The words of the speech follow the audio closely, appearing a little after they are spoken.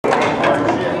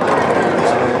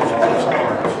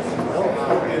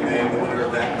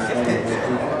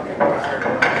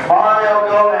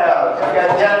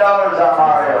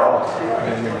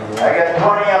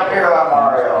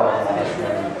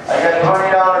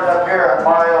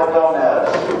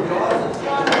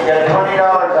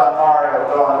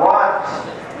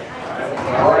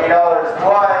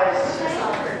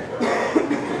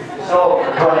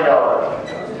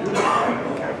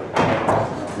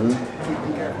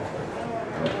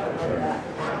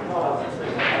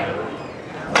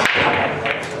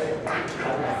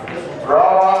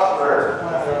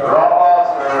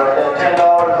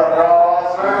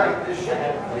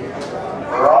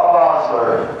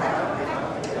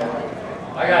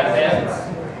I got 10.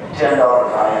 $10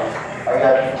 on it. I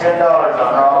got $10 on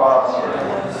Rob Oscar.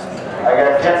 I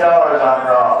got $10 on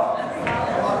Rob.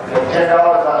 Got $10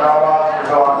 on Rob Oscar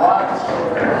going once.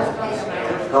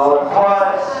 Going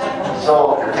twice.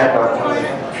 Sold for $10.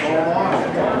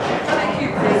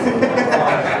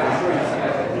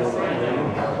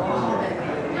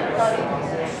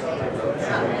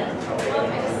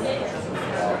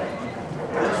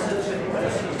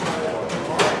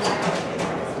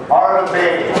 Marvin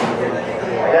Baby.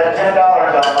 I got $10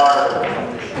 on Marvin.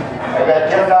 I got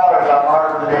 $10 on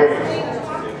Marvin Baby.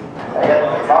 I got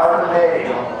Marvin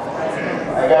Baby.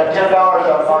 I got $10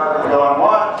 on Marvin going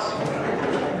once.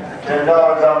 $10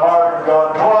 on Marvin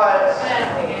going twice.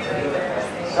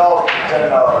 Sold for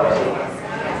 $10.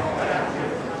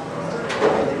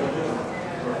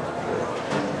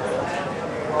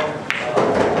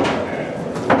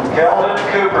 Keldon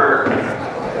Cooper.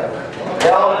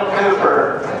 Keldon Cooper.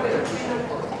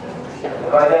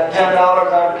 If I got $10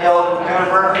 on Keldon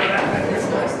Cooper.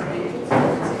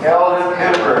 Keldon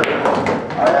Cooper.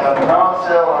 I have no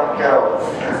sale on Keldon.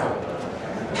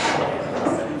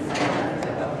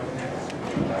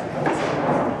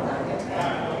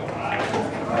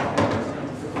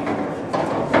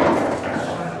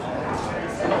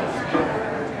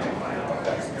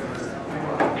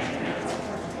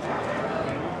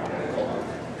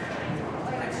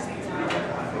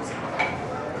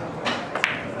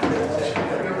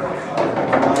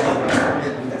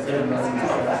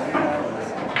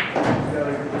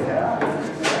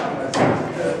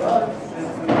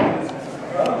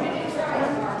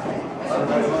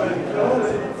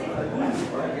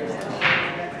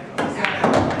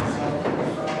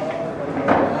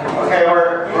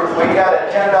 We got a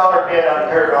 $10 bid on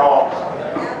Kurt Holmes.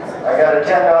 I got a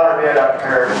 $10 bid on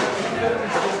Kurt.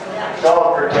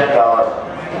 Sold for $10.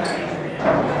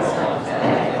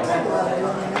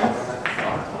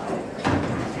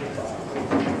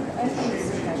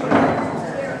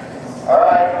 All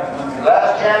right,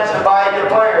 last chance to buy your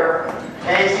player,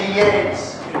 Casey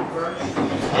Yates.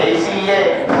 Casey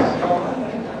Yates.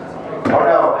 Oh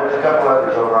no, there's a couple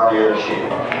others over on the other sheet.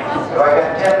 So I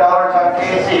got $10 on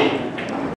Casey.